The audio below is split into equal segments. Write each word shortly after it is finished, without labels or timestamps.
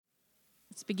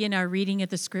Let's begin our reading of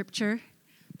the scripture.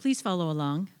 Please follow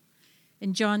along.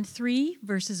 In John 3,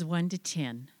 verses 1 to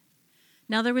 10.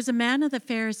 Now there was a man of the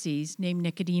Pharisees named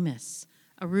Nicodemus,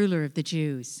 a ruler of the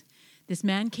Jews. This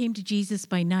man came to Jesus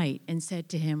by night and said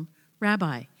to him,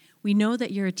 Rabbi, we know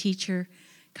that you're a teacher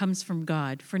comes from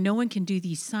God, for no one can do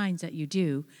these signs that you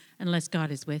do unless God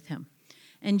is with him.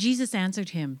 And Jesus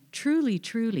answered him, Truly,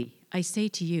 truly, I say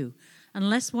to you,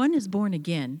 unless one is born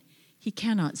again, he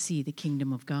cannot see the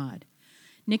kingdom of God.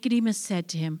 Nicodemus said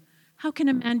to him, How can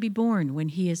a man be born when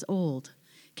he is old?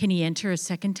 Can he enter a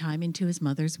second time into his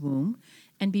mother's womb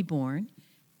and be born?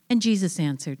 And Jesus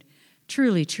answered,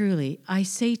 Truly, truly, I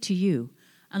say to you,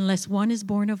 unless one is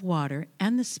born of water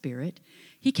and the Spirit,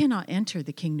 he cannot enter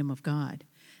the kingdom of God.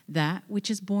 That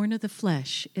which is born of the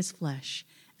flesh is flesh,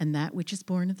 and that which is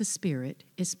born of the Spirit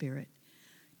is spirit.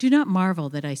 Do not marvel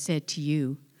that I said to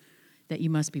you that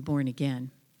you must be born again.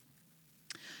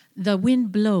 The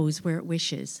wind blows where it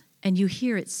wishes, and you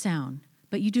hear its sound,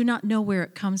 but you do not know where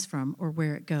it comes from or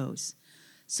where it goes.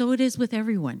 So it is with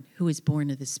everyone who is born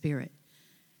of the Spirit.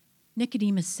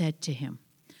 Nicodemus said to him,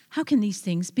 How can these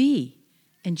things be?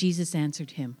 And Jesus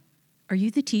answered him, Are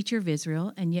you the teacher of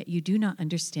Israel, and yet you do not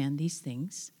understand these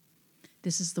things?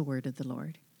 This is the word of the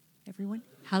Lord. Everyone,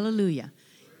 hallelujah.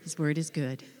 His word is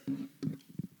good.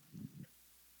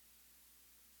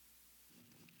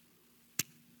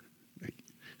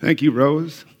 Thank you,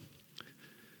 Rose.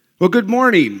 Well, good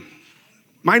morning.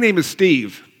 My name is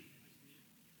Steve.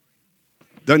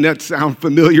 Doesn't that sound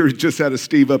familiar? Just had a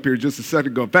Steve up here just a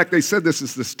second ago. In fact, they said this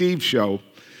is the Steve show.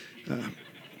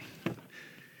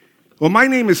 Well, my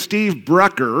name is Steve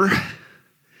Bruecker,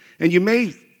 and you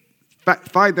may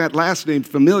find that last name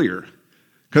familiar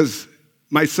because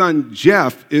my son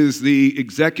Jeff is the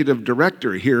executive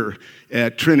director here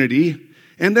at Trinity.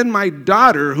 And then my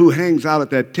daughter, who hangs out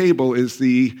at that table, is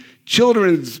the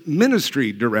children's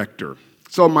ministry director.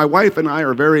 So my wife and I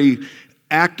are very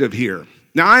active here.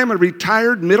 Now, I am a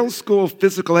retired middle school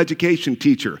physical education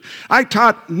teacher. I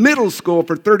taught middle school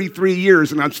for 33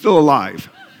 years, and I'm still alive.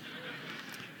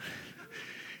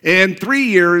 And 3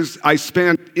 years I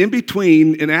spent in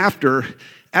between and after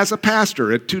as a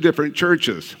pastor at 2 different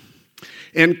churches.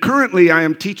 And currently, I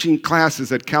am teaching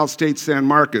classes at Cal State San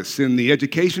Marcos in the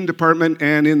education department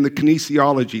and in the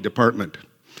kinesiology department.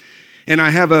 And I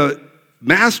have a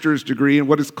master's degree in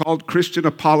what is called Christian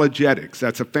apologetics.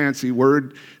 That's a fancy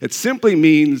word. It simply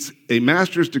means a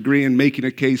master's degree in making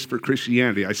a case for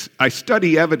Christianity. I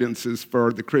study evidences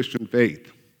for the Christian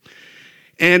faith.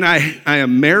 And I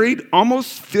am married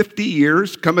almost 50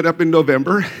 years, coming up in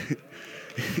November.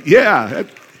 Yeah,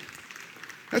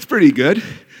 that's pretty good.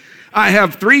 I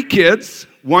have 3 kids.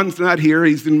 One's not here.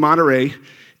 He's in Monterey.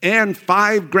 And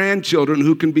 5 grandchildren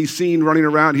who can be seen running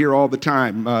around here all the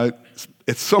time.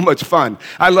 It's so much fun.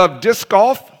 I love disc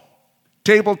golf,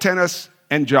 table tennis,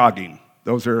 and jogging.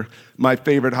 Those are my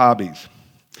favorite hobbies.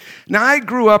 Now, I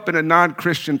grew up in a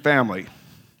non-Christian family.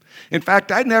 In fact,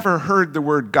 I never heard the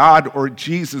word God or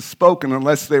Jesus spoken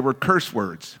unless they were curse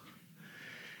words.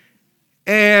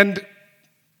 And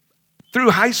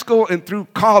through high school and through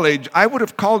college, I would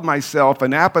have called myself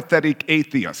an apathetic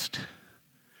atheist.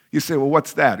 You say, well,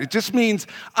 what's that? It just means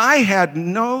I had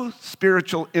no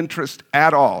spiritual interest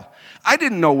at all. I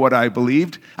didn't know what I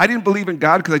believed. I didn't believe in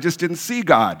God because I just didn't see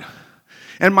God.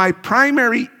 And my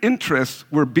primary interests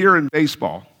were beer and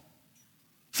baseball.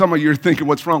 Some of you are thinking,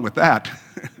 what's wrong with that?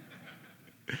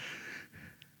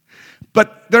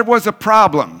 But there was a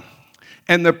problem.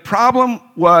 And the problem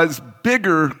was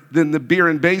bigger than the beer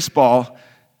and baseball.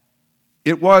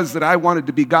 It was that I wanted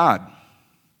to be God.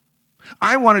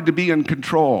 I wanted to be in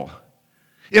control.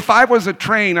 If I was a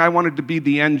train, I wanted to be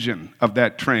the engine of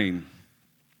that train.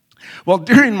 Well,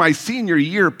 during my senior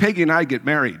year, Peggy and I get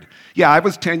married. Yeah, I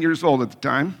was 10 years old at the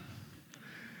time.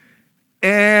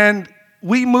 And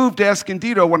we moved to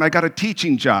Escondido when I got a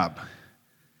teaching job.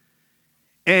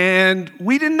 And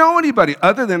we didn't know anybody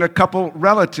other than a couple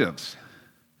relatives.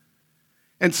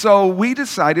 And so we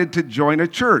decided to join a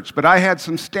church, but I had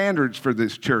some standards for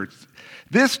this church.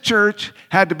 This church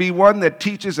had to be one that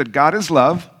teaches that God is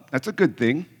love, that's a good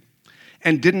thing,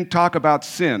 and didn't talk about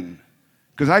sin,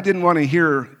 because I didn't want to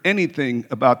hear anything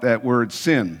about that word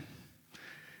sin.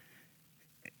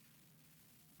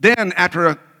 Then, after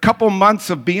a couple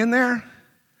months of being there,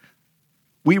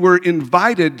 we were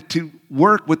invited to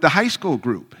work with the high school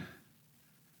group.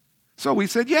 So we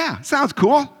said, yeah, sounds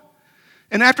cool.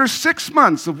 And after 6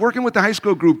 months of working with the high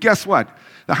school group, guess what?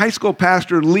 The high school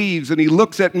pastor leaves and he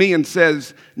looks at me and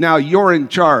says, now you're in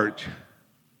charge.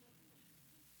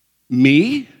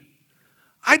 Me?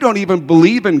 I don't even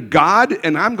believe in God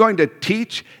and I'm going to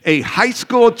teach a high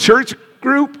school church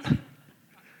group?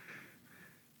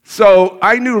 So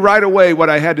I knew right away what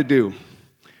I had to do.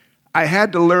 I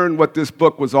had to learn what this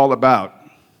book was all about.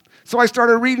 So I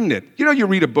started reading it. You know, you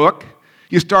read a book,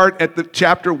 you start at the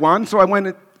chapter 1. So I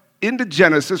went into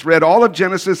Genesis, read all of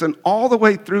Genesis and all the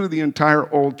way through the entire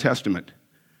Old Testament.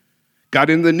 Got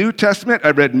in the New Testament,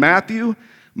 I read Matthew,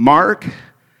 Mark,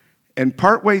 and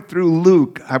partway through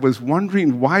Luke, I was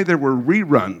wondering why there were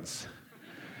reruns.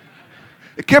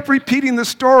 It kept repeating the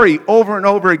story over and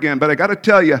over again, but I got to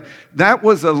tell you, that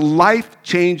was a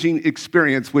life-changing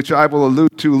experience, which I will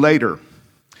allude to later.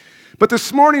 But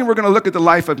this morning, we're going to look at the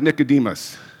life of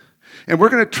Nicodemus. And we're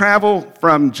going to travel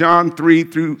from John 3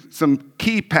 through some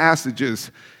key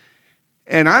passages.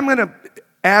 And I'm going to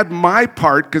add my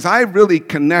part, because I really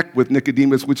connect with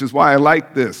Nicodemus, which is why I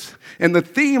like this. And the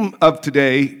theme of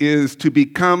today is to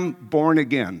become born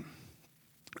again.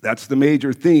 That's the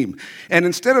major theme. And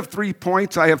instead of 3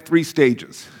 points, I have 3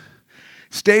 stages.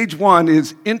 Stage 1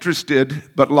 is interested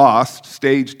but lost.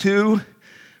 Stage 2,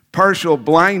 partial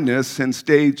blindness. And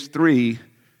stage 3,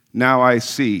 now I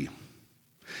see.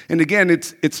 And again,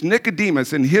 it's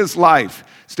Nicodemus in his life.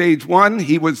 Stage 1,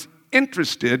 he was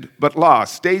interested but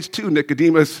lost. Stage 2,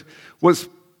 Nicodemus was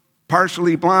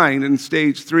partially blind. And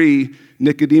stage 3,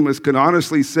 Nicodemus could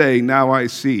honestly say, now I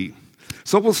see.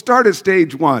 So we'll start at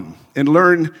stage 1 and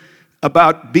learn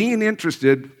about being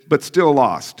interested but still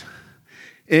lost.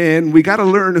 And we got to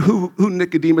learn who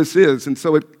Nicodemus is. And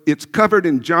so it's covered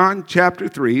in John chapter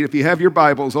 3. If you have your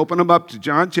Bibles, open them up to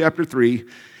John chapter 3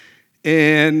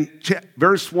 and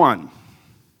verse 1.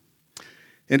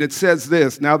 And it says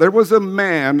this, now there was a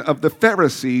man of the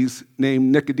Pharisees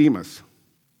named Nicodemus,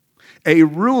 a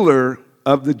ruler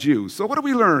of the Jews. So what do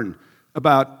we learn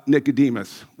about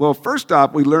Nicodemus? Well, first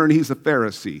off, we learn he's a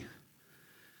Pharisee.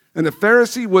 And the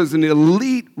Pharisee was an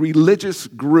elite religious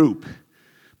group.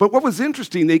 But what was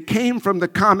interesting, they came from the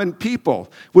common people,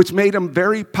 which made them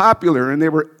very popular, and they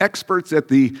were experts at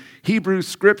the Hebrew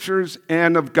scriptures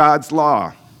and of God's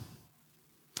law.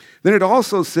 Then it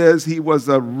also says he was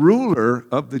a ruler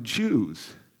of the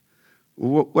Jews.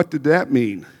 What did that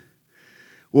mean?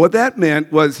 What that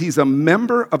meant was he's a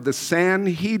member of the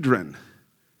Sanhedrin.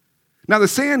 Now, the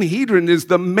Sanhedrin is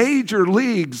the major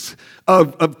leagues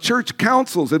of church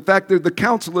councils. In fact, they're the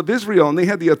Council of Israel, and they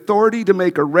had the authority to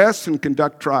make arrests and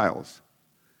conduct trials.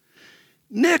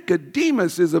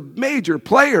 Nicodemus is a major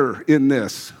player in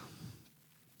this.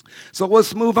 So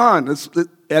let's move on.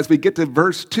 As we get to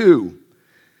verse 2.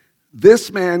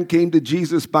 This man came to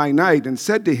Jesus by night and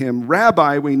said to him,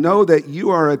 Rabbi, we know that you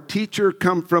are a teacher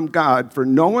come from God, for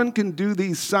no one can do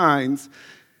these signs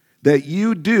that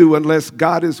you do unless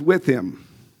God is with him.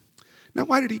 Now,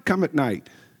 why did he come at night?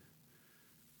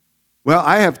 Well,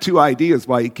 I have 2 ideas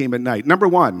why he came at night. Number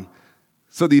 1,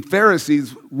 so the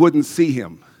Pharisees wouldn't see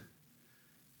him.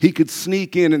 He could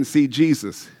sneak in and see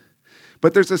Jesus.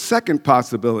 But there's a second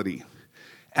possibility.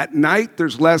 At night,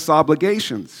 there's less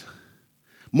obligations.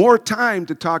 More time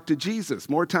to talk to Jesus,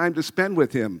 more time to spend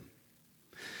with him.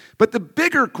 But the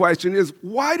bigger question is,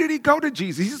 why did he go to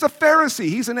Jesus? He's a Pharisee.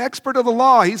 He's an expert of the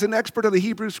law. He's an expert of the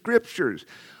Hebrew scriptures.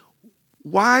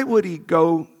 Why would he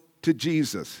go to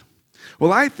Jesus?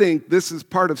 Well, I think this is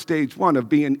part of stage 1 of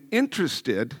being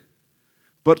interested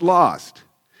but lost.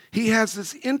 He has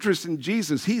this interest in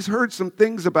Jesus. He's heard some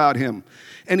things about him.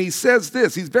 And he says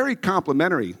this. He's very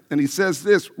complimentary. And he says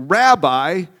this,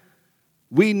 Rabbi,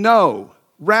 we know.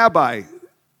 Rabbi,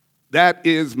 that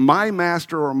is my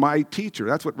master or my teacher.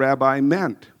 That's what rabbi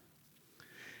meant.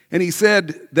 And he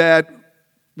said that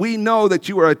we know that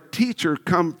you are a teacher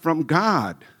come from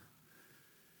God.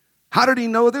 How did he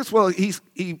know this? Well,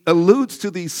 he alludes to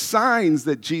these signs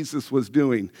that Jesus was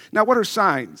doing. Now, what are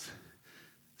signs?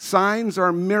 Signs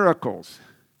are miracles.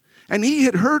 And he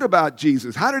had heard about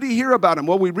Jesus. How did he hear about him?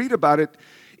 Well, we read about it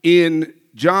in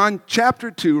John chapter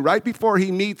 2, right before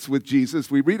he meets with Jesus.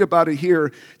 We read about it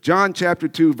here, John chapter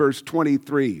 2, verse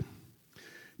 23.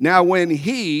 Now when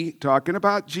talking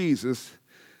about Jesus,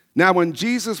 now when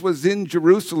Jesus was in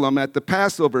Jerusalem at the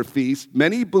Passover feast,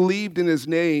 many believed in his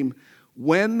name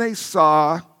when they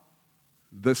saw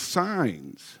the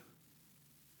signs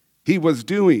he was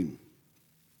doing.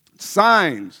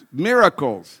 Signs,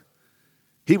 miracles.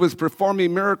 He was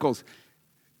performing miracles.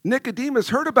 Nicodemus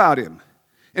heard about him.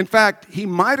 In fact, he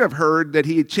might have heard that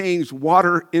he had changed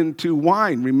water into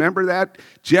wine. Remember that?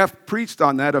 Jeff preached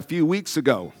on that a few weeks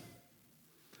ago.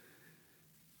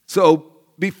 So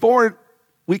before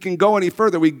we can go any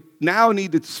further, we now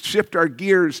need to shift our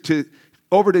gears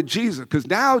over to Jesus, because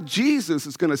now Jesus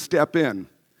is going to step in,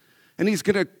 and he's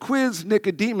going to quiz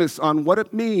Nicodemus on what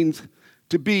it means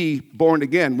to be born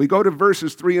again. We go to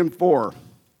verses 3 and 4.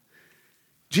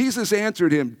 Jesus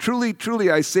answered him, "Truly, truly,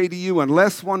 I say to you,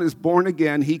 unless one is born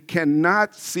again, he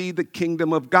cannot see the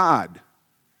kingdom of God."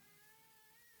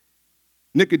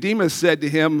 Nicodemus said to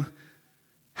him,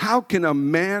 "How can a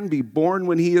man be born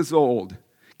when he is old?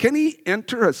 Can he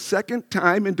enter a second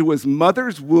time into his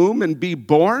mother's womb and be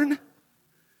born?"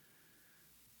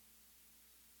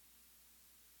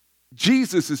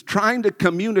 Jesus is trying to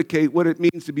communicate what it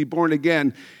means to be born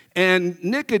again, and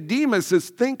Nicodemus is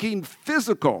thinking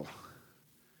physical.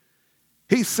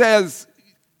 He says,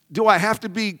 "Do I have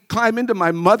to climb into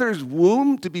my mother's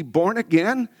womb to be born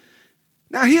again?"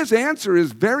 Now, his answer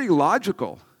is very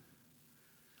logical.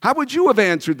 How would you have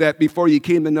answered that before you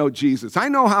came to know Jesus? I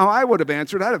know how I would have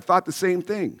answered. I'd have thought the same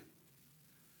thing.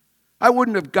 I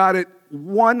wouldn't have got it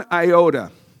one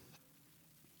iota.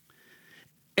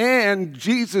 And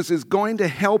Jesus is going to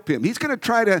help him. He's going to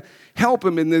try to help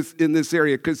him in this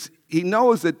area because he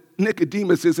knows that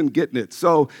Nicodemus isn't getting it.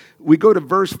 So we go to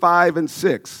verse 5 and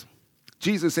 6.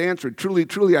 Jesus answered, "Truly,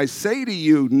 truly, I say to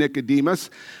you,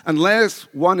 Nicodemus, unless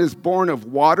one is born of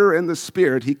water and the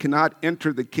Spirit, he cannot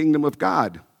enter the kingdom of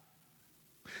God.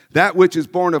 That which is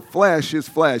born of flesh is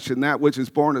flesh, and that which is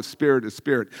born of spirit is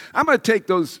spirit." I'm going to take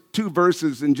those two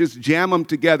verses and just jam them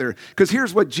together, because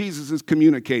here's what Jesus is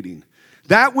communicating.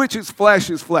 That which is flesh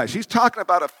is flesh. He's talking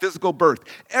about a physical birth.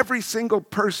 Every single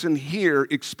person here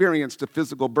experienced a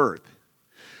physical birth.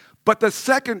 But the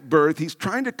second birth he's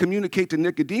trying to communicate to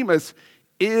Nicodemus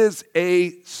is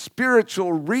a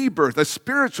spiritual rebirth, a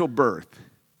spiritual birth.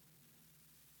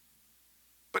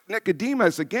 But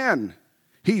Nicodemus, again,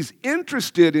 he's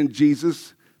interested in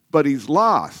Jesus, but he's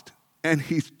lost, and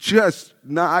he's just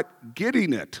not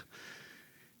getting it.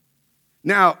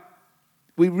 Now,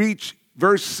 we reach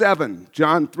verse 7,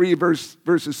 John 3,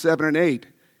 verses 7 and 8.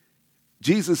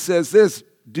 Jesus says this,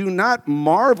 "Do not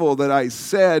marvel that I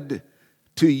said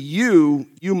to you,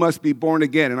 you must be born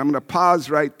again." And I'm going to pause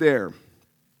right there.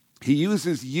 He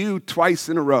uses "you" twice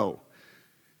in a row.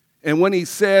 And when he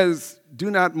says,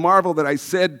 "Do not marvel that I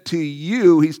said to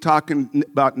you," he's talking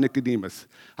about Nicodemus.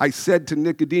 I said to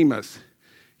Nicodemus,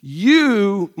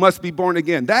 "You must be born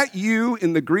again." That "you"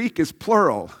 in the Greek is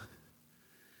plural.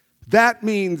 That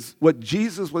means what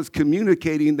Jesus was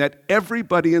communicating, that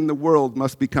everybody in the world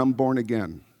must become born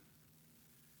again.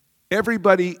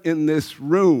 Everybody in this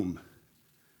room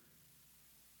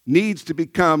needs to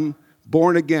become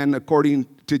born again according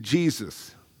to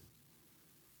Jesus.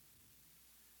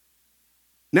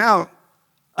 Now,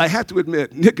 I have to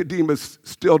admit, Nicodemus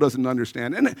still doesn't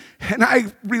understand. And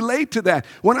I relate to that.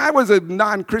 When I was a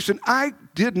non-Christian, I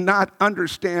did not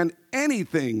understand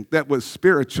anything that was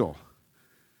spiritual.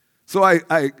 So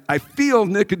I feel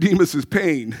Nicodemus's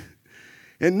pain.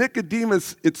 And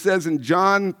Nicodemus, it says in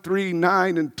John 3,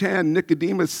 9 and 10,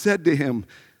 Nicodemus said to him,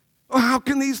 "Oh, how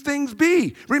can these things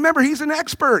be?" Remember, he's an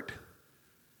expert.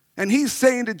 And he's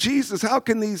saying to Jesus, how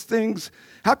can these things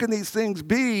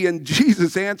be? And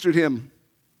Jesus answered him,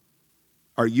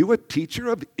 "Are you a teacher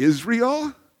of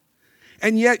Israel?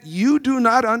 And yet you do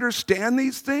not understand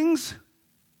these things?"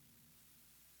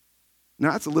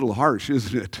 Now, that's a little harsh,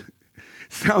 isn't it?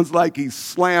 Sounds like he's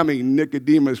slamming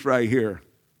Nicodemus right here.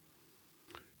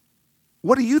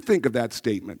 What do you think of that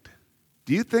statement?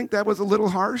 Do you think that was a little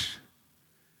harsh?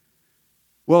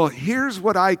 Well, here's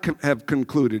what I have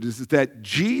concluded, is that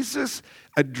Jesus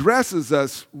addresses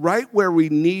us right where we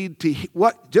need to,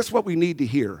 just what we need to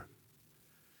hear.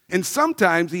 And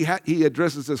sometimes he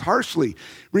addresses us harshly.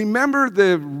 Remember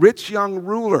the rich young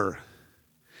ruler.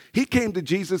 He came to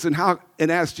Jesus and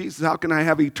asked Jesus, "How can I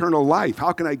have eternal life?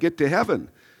 How can I get to heaven?"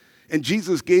 And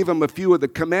Jesus gave him a few of the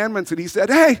commandments, and he said,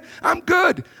 "Hey, I'm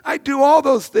good. I do all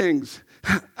those things.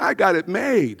 I got it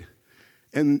made."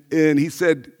 And he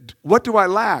said, "What do I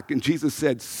lack?" And Jesus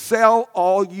said, "Sell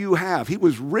all you have." He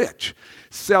was rich.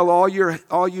 "Sell all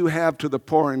you have to the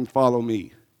poor and follow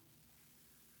me."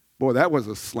 Boy, that was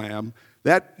a slam.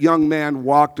 That young man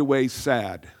walked away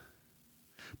sad.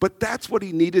 But that's what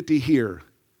he needed to hear.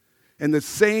 And the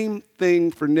same thing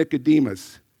for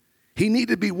Nicodemus. He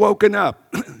needed to be woken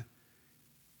up.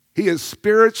 He is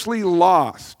spiritually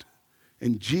lost,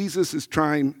 and Jesus is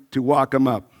trying to walk him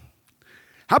up.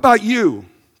 How about you?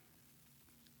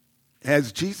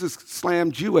 Has Jesus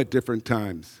slammed you at different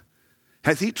times?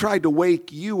 Has he tried to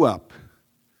wake you up?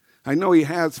 I know he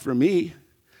has for me,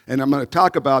 and I'm going to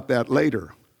talk about that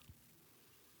later.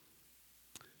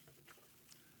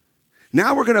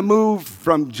 Now we're going to move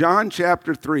from John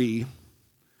chapter 3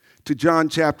 to John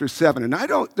chapter 7. And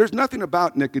there's nothing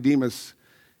about Nicodemus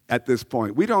at this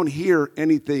point. We don't hear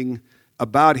anything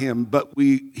about him, but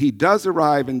he does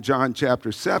arrive in John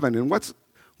chapter 7. And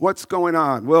what's going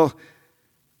on? Well,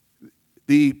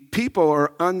 The people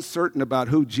are uncertain about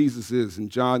who Jesus is in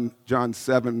John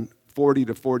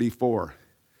 7:40-44.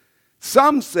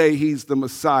 Some say he's the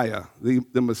Messiah. The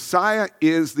Messiah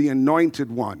is the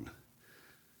anointed one.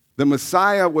 The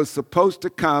Messiah was supposed to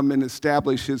come and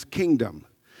establish his kingdom.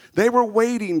 They were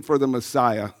waiting for the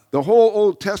Messiah. The whole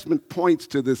Old Testament points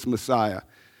to this Messiah.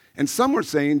 And some were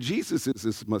saying Jesus is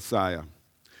this Messiah.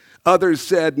 Others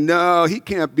said, no, he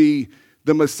can't be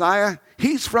the Messiah.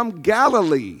 He's from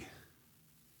Galilee.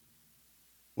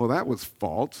 Well, that was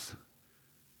false.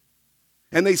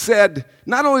 And they said,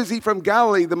 not only is he from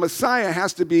Galilee, the Messiah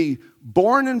has to be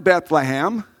born in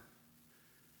Bethlehem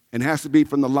and has to be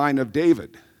from the line of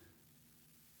David.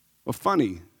 Well,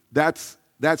 funny, that's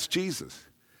Jesus.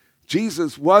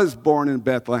 Jesus was born in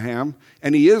Bethlehem,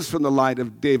 and he is from the line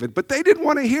of David, but they didn't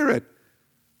want to hear it.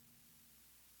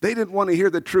 They didn't want to hear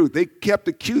the truth. They kept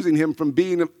accusing him from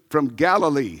being from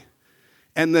Galilee.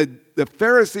 And the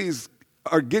Pharisees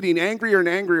are getting angrier and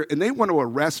angrier, and they want to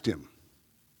arrest him.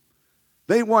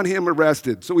 They want him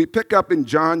arrested. So we pick up in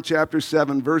John chapter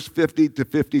 7, verse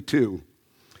 50-52.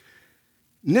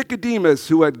 Nicodemus,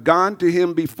 who had gone to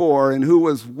him before and who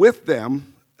was with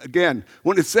them, again,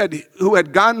 when it said who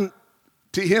had gone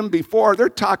to him before, they're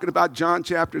talking about John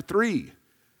chapter 3.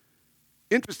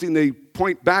 Interesting, they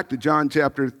point back to John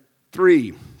chapter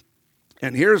 3.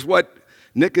 And here's what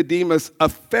Nicodemus, a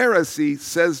Pharisee,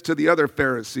 says to the other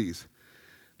Pharisees.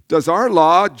 Does our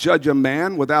law judge a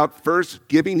man without first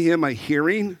giving him a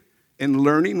hearing and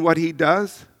learning what he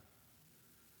does?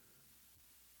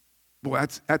 Boy,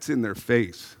 that's in their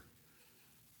face.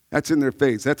 That's in their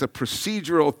face. That's a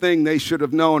procedural thing they should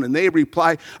have known. And they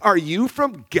reply, are you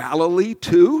from Galilee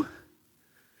too?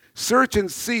 Search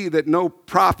and see that no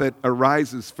prophet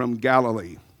arises from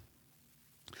Galilee.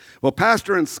 Well,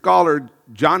 pastor and scholar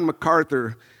John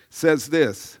MacArthur says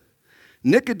this.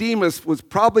 Nicodemus was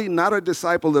probably not a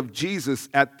disciple of Jesus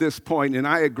at this point, and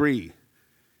I agree.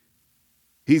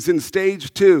 He's in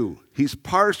stage 2.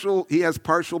 He has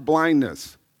partial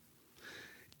blindness.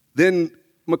 Then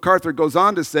MacArthur goes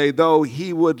on to say, though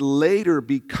he would later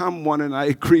become one, and I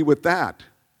agree with that.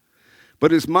 But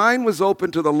his mind was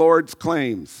open to the Lord's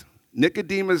claims.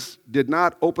 Nicodemus did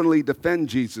not openly defend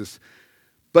Jesus,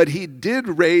 but he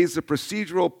did raise a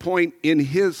procedural point in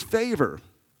his favor,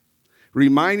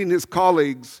 reminding his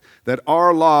colleagues that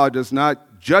our law does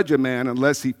not judge a man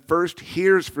unless he first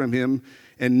hears from him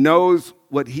and knows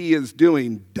what he is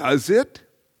doing. Does it?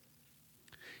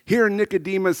 Here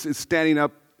Nicodemus is standing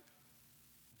up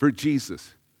for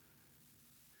Jesus.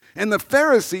 And the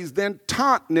Pharisees then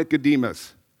taunt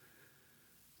Nicodemus.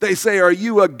 They say, are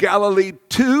you a Galilee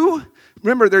too?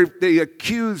 Remember, they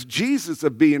accused Jesus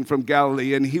of being from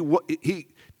Galilee, and he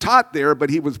taught there, but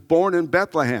he was born in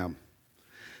Bethlehem.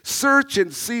 Search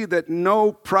and see that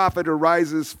no prophet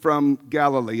arises from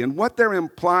Galilee. And what they're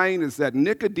implying is that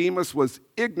Nicodemus was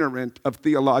ignorant of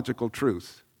theological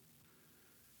truths.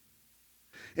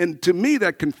 And to me,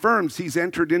 that confirms he's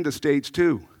entered into stage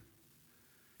 2.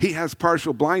 He has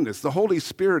partial blindness. The Holy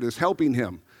Spirit is helping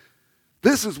him.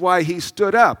 This is why he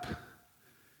stood up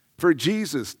for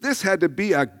Jesus. This had to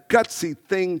be a gutsy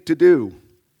thing to do.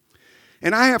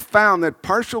 And I have found that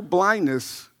partial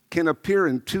blindness can appear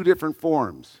in 2 different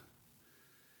forms.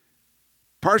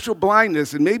 Partial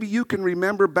blindness, and maybe you can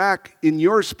remember back in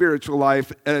your spiritual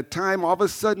life at a time all of a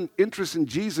sudden interest in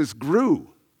Jesus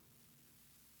grew.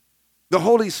 The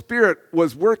Holy Spirit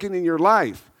was working in your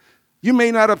life. You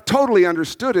may not have totally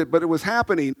understood it, but it was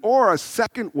happening. Or a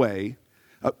second way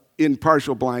in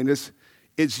partial blindness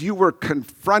is you were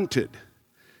confronted,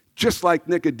 just like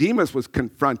Nicodemus was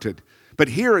confronted. But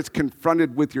here it's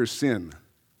confronted with your sin.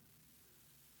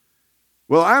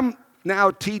 Well, I'm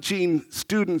now teaching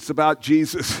students about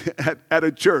Jesus at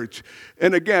a church.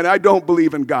 And again, I don't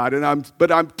believe in God,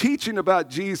 but I'm teaching about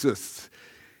Jesus.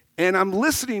 And I'm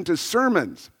listening to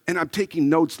sermons, and I'm taking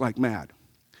notes like mad.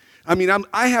 I mean,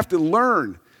 I have to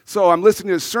learn. So I'm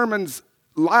listening to sermons,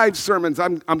 live sermons.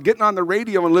 I'm getting on the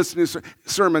radio and listening to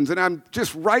sermons, and I'm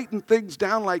just writing things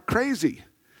down like crazy.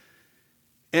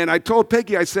 And I told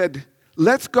Peggy, I said,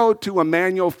 let's go to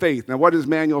Emmanuel Faith. Now, what is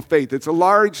Emmanuel Faith? It's a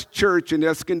large church in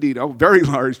Escondido, very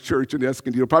large church in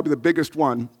Escondido, probably the biggest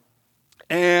one.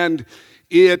 And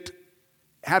it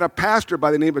had a pastor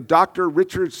by the name of Dr.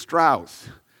 Richard Strauss.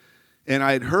 And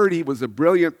I had heard he was a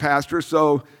brilliant pastor,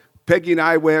 so Peggy and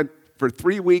I went for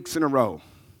 3 weeks in a row.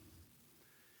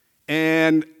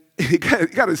 And you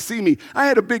got to see me. I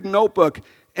had a big notebook,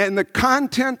 and the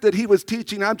content that he was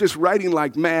teaching, I'm just writing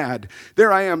like mad.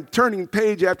 There I am, turning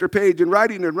page after page and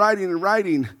writing and writing and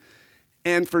writing.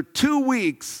 And for 2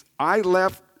 weeks, I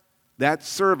left that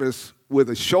service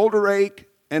with a shoulder ache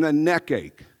and a neck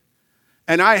ache.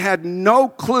 And I had no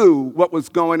clue what was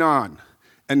going on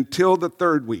until the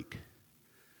third week.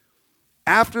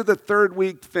 After the third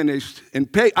week finished, and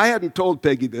I hadn't told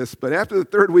Peggy this, but after the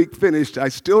third week finished, I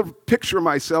still picture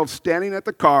myself standing at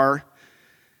the car,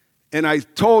 and I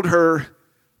told her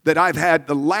that I've had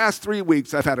the last 3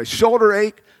 weeks, I've had a shoulder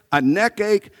ache, a neck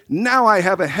ache, now I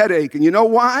have a headache. And you know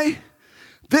why?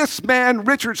 This man,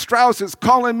 Richard Strauss, is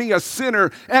calling me a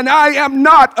sinner, and I am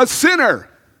not a sinner.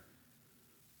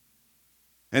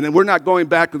 And then we're not going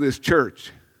back to this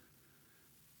church.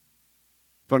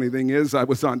 Funny thing is, I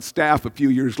was on staff a few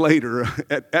years later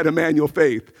at Emmanuel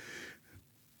Faith.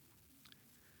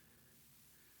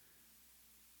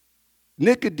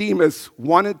 Nicodemus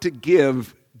wanted to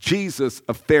give Jesus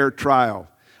a fair trial.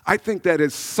 I think that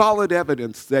is solid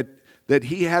evidence that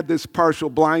he had this partial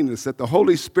blindness, that the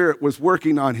Holy Spirit was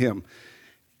working on him.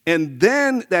 And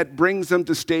then that brings him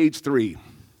to stage 3.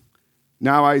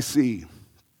 Now I see.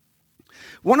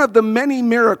 One of the many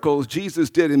miracles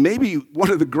Jesus did, and maybe one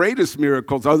of the greatest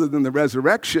miracles other than the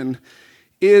resurrection,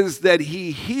 is that he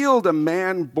healed a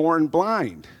man born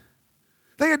blind.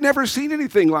 They had never seen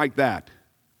anything like that.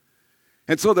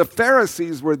 And so the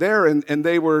Pharisees were there, and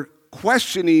they were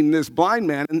questioning this blind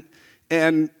man,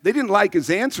 and they didn't like his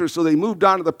answer, so they moved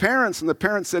on to the parents, and the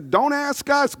parents said, "Don't ask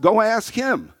us, go ask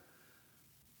him."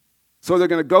 So they're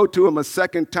going to go to him a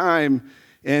second time.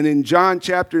 And in John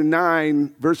chapter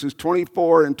 9, verses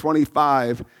 24 and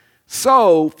 25,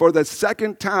 so for the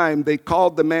second time they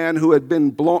called the man who had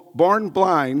been born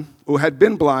blind,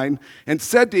 and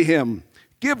said to him,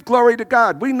 "Give glory to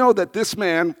God. We know that this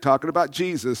man," talking about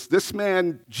Jesus, "this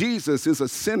man, Jesus, is a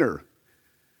sinner."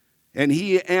 And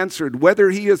he answered,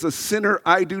 "Whether he is a sinner,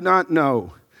 I do not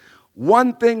know.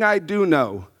 One thing I do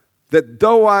know, that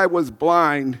though I was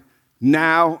blind,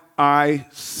 now I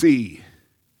see."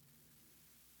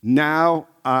 Now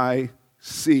I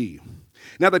see.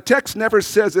 Now the text never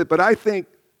says it, but I think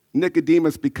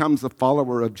Nicodemus becomes a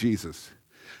follower of Jesus.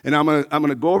 And I'm going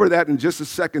to go over that in just a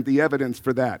second, the evidence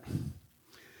for that.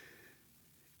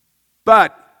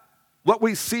 But what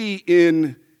we see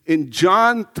in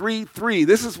John 3:3,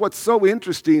 this is what's so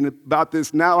interesting about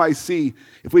this now I see.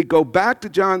 If we go back to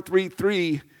John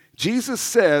 3:3, Jesus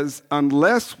says,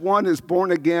 unless one is born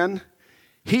again,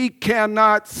 he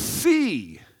cannot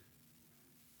see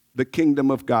the kingdom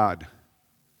of God.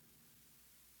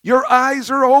 Your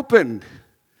eyes are opened.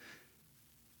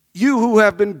 You who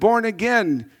have been born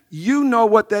again, you know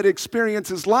what that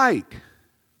experience is like.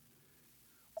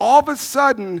 All of a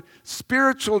sudden,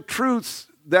 spiritual truths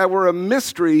that were a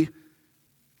mystery,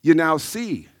 you now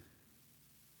see.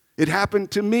 It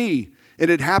happened to me, and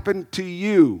it happened to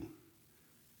you.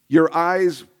 Your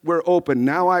eyes were open.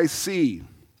 Now I see.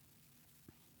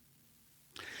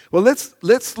 Well,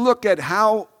 let's look at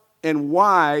how and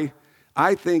why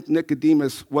I think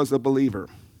Nicodemus was a believer.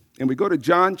 And we go to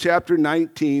John chapter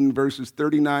 19, verses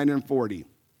 39 and 40.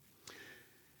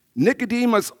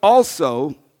 Nicodemus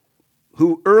also,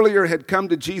 who earlier had come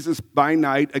to Jesus by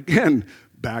night, again,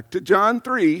 back to John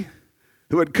 3,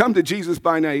 who had come to Jesus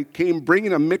by night, came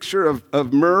bringing a mixture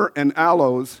of myrrh and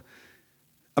aloes,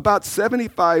 about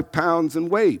 75 pounds in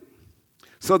weight.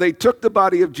 So they took the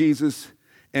body of Jesus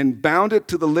and bound it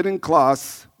to the linen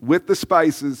cloths with the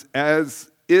spices, as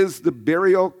is the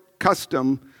burial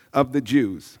custom of the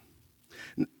Jews.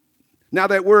 Now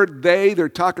that word they're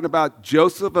talking about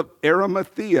Joseph of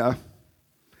Arimathea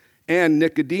and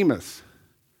Nicodemus.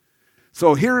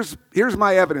 So here's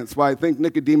my evidence why I think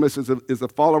Nicodemus is a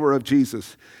follower of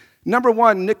Jesus. Number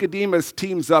one, Nicodemus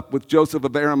teams up with Joseph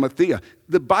of Arimathea.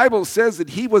 The Bible says that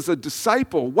he was a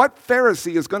disciple. What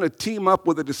Pharisee is going to team up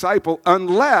with a disciple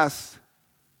unless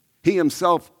he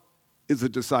himself is a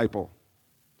disciple?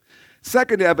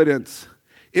 Second evidence,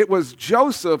 it was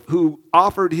Joseph who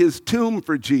offered his tomb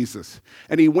for Jesus.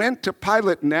 And he went to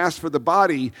Pilate and asked for the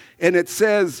body. And it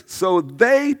says, so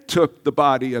they took the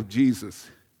body of Jesus.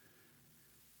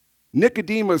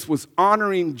 Nicodemus was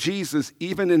honoring Jesus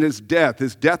even in his death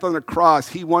on the cross.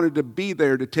 He wanted to be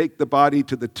there to take the body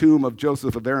to the tomb of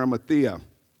Joseph of Arimathea.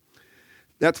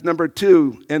 That's number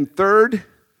two. And third,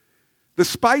 the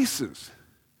spices.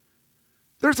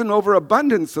 There's an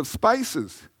overabundance of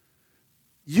spices.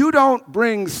 You don't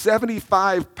bring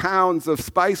 75 pounds of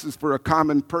spices for a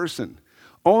common person,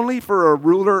 only for a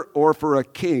ruler or for a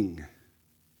king.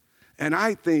 And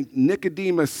I think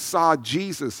Nicodemus saw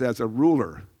Jesus as a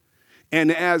ruler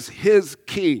and as his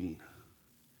king.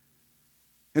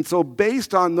 And so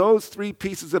based on those three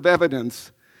pieces of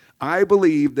evidence, I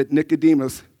believe that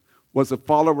Nicodemus was a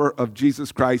follower of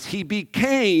Jesus Christ. He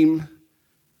became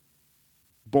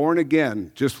born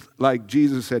again, just like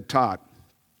Jesus had taught.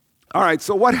 All right,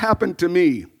 so what happened to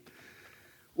me?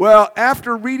 Well,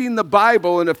 after reading the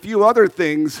Bible and a few other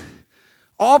things,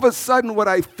 all of a sudden what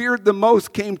I feared the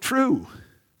most came true.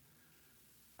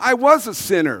 I was a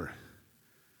sinner.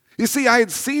 You see, I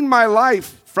had seen my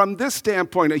life from this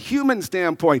standpoint, a human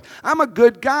standpoint. I'm a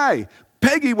good guy.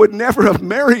 Peggy would never have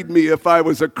married me if I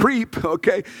was a creep,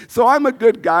 okay? So I'm a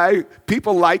good guy.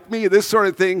 People like me, this sort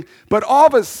of thing. But all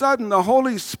of a sudden, the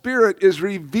Holy Spirit is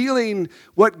revealing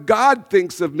what God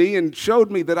thinks of me and showed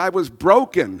me that I was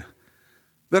broken,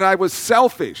 that I was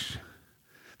selfish,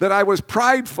 that I was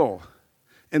prideful,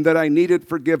 and that I needed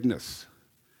forgiveness.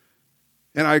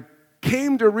 And I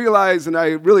came to realize, and I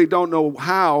really don't know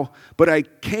how, but I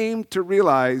came to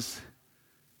realize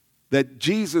that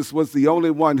Jesus was the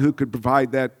only one who could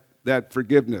provide that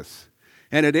forgiveness.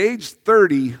 And at age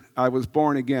 30, I was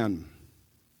born again.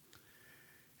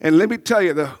 And let me tell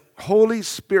you, the Holy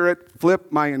Spirit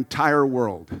flipped my entire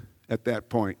world at that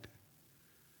point.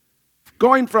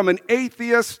 Going from an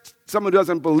atheist, someone who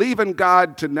doesn't believe in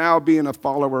God, to now being a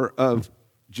follower of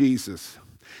Jesus.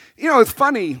 You know, it's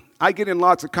funny, I get in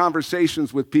lots of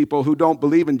conversations with people who don't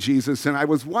believe in Jesus, and I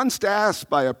was once asked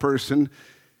by a person,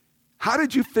 how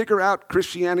did you figure out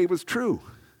Christianity was true?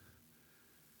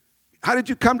 How did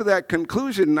you come to that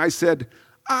conclusion? And I said,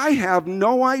 I have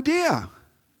no idea.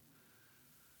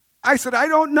 I said, I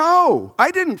don't know.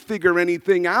 I didn't figure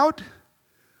anything out.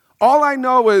 All I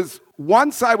know is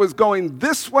once I was going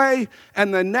this way,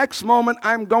 and the next moment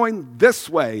I'm going this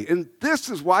way. And this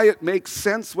is why it makes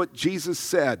sense what Jesus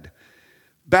said.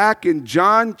 Back in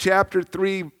John chapter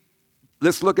 3,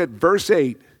 let's look at verse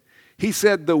 8. He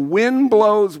said, the wind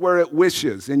blows where it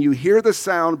wishes, and you hear the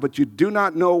sound, but you do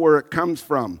not know where it comes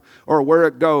from or where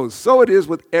it goes. So it is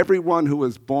with everyone who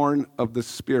is born of the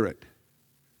Spirit.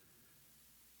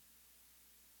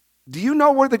 Do you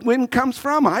know where the wind comes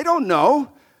from? I don't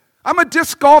know. I'm a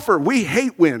disc golfer. We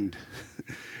hate wind.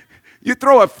 You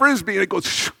throw a frisbee and it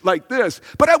goes like this.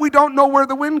 But we don't know where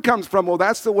the wind comes from. Well,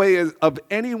 that's the way of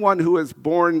anyone who is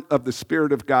born of the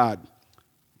Spirit of God.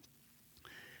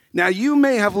 Now, you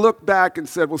may have looked back and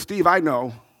said, well, Steve, I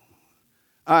know.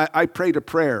 I prayed a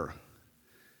prayer.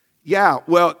 Yeah,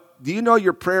 well, do you know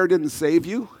your prayer didn't save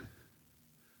you?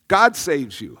 God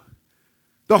saves you.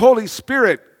 The Holy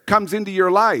Spirit comes into your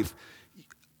life.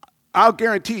 I'll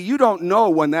guarantee you don't know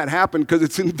when that happened because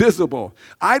it's invisible.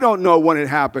 I don't know when it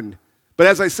happened. But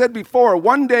as I said before,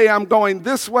 one day I'm going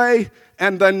this way,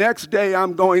 and the next day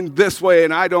I'm going this way,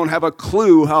 and I don't have a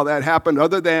clue how that happened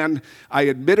other than I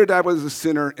admitted I was a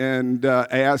sinner and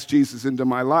I asked Jesus into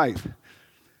my life.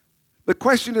 The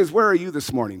question is, where are you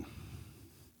this morning?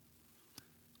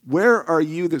 Where are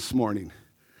you this morning?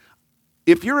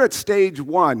 If you're at stage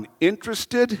 1,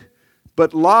 interested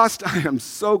but lost, I am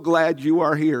so glad you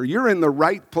are here. You're in the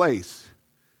right place,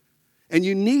 and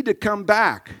you need to come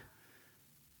back.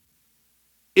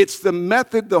 It's the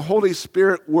method the Holy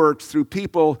Spirit works through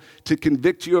people to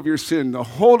convict you of your sin. The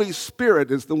Holy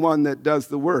Spirit is the one that does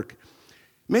the work.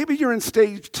 Maybe you're in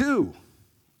stage 2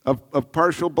 of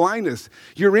partial blindness.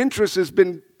 Your interest has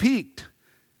been piqued,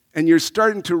 and you're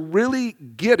starting to really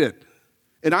get it.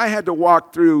 And I had to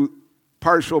walk through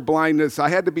partial blindness. I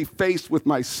had to be faced with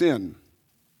my sin.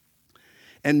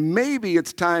 And maybe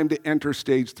it's time to enter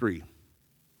stage 3.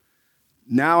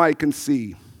 Now I can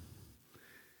see.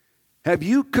 Have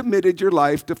you committed your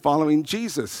life to following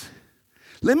Jesus?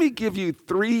 Let me give you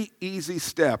 3 easy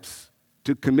steps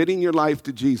to committing your life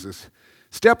to Jesus.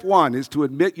 Step 1 is to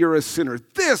admit you're a sinner.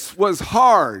 This was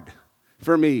hard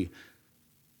for me.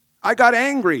 I got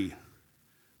angry.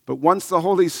 But once the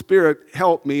Holy Spirit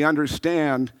helped me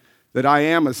understand that I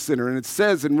am a sinner, and it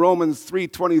says in Romans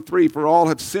 3:23, for all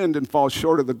have sinned and fall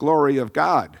short of the glory of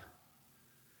God.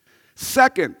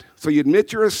 Second, so you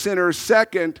admit you're a sinner.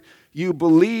 Second, you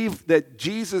believe that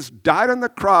Jesus died on the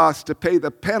cross to pay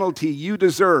the penalty you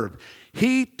deserve.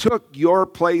 He took your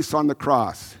place on the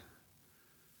cross.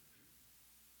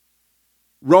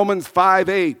 Romans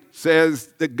 5:8 says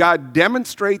that God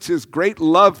demonstrates his great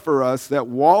love for us, that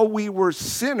while we were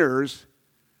sinners,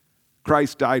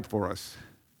 Christ died for us.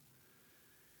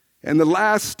 And the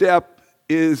last step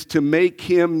is to make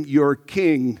him your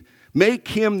king. Make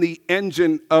him the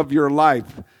engine of your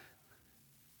life.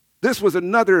 This was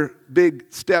another big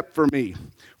step for me.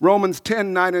 Romans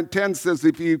 10:9 and 10 says,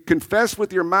 if you confess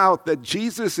with your mouth that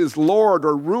Jesus is Lord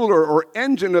or ruler or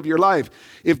engine of your life,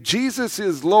 if Jesus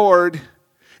is Lord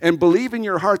and believe in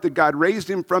your heart that God raised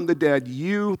him from the dead,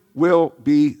 you will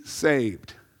be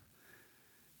saved.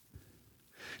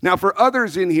 Now, for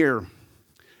others in here,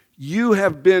 you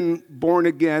have been born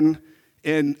again,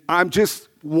 and I'm just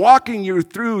walking you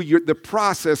through the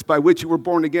process by which you were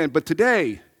born again. But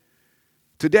today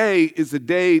is the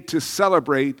day to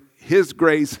celebrate his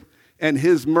grace and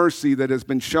his mercy that has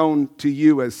been shown to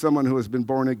you as someone who has been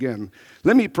born again.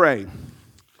 Let me pray.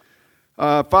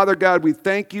 Father God, we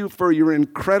thank you for your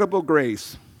incredible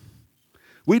grace.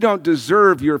 We don't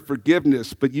deserve your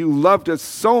forgiveness, but you loved us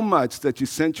so much that you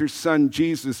sent your son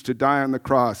Jesus to die on the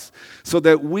cross so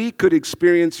that we could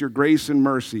experience your grace and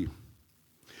mercy.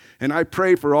 And I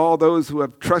pray for all those who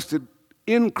have trusted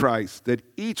in Christ that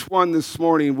each one this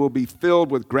morning will be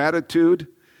filled with gratitude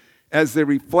as they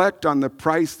reflect on the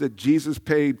price that Jesus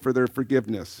paid for their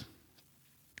forgiveness.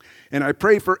 And I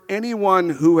pray for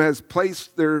anyone who has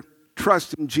placed their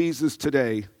trust in Jesus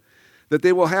today, that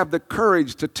they will have the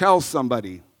courage to tell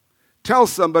somebody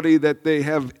that they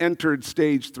have entered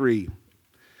stage 3.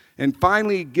 And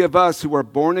finally, give us who are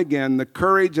born again the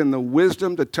courage and the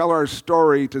wisdom to tell our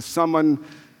story to someone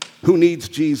who needs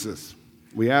Jesus.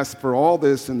 We ask for all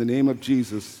this in the name of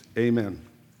Jesus. Amen.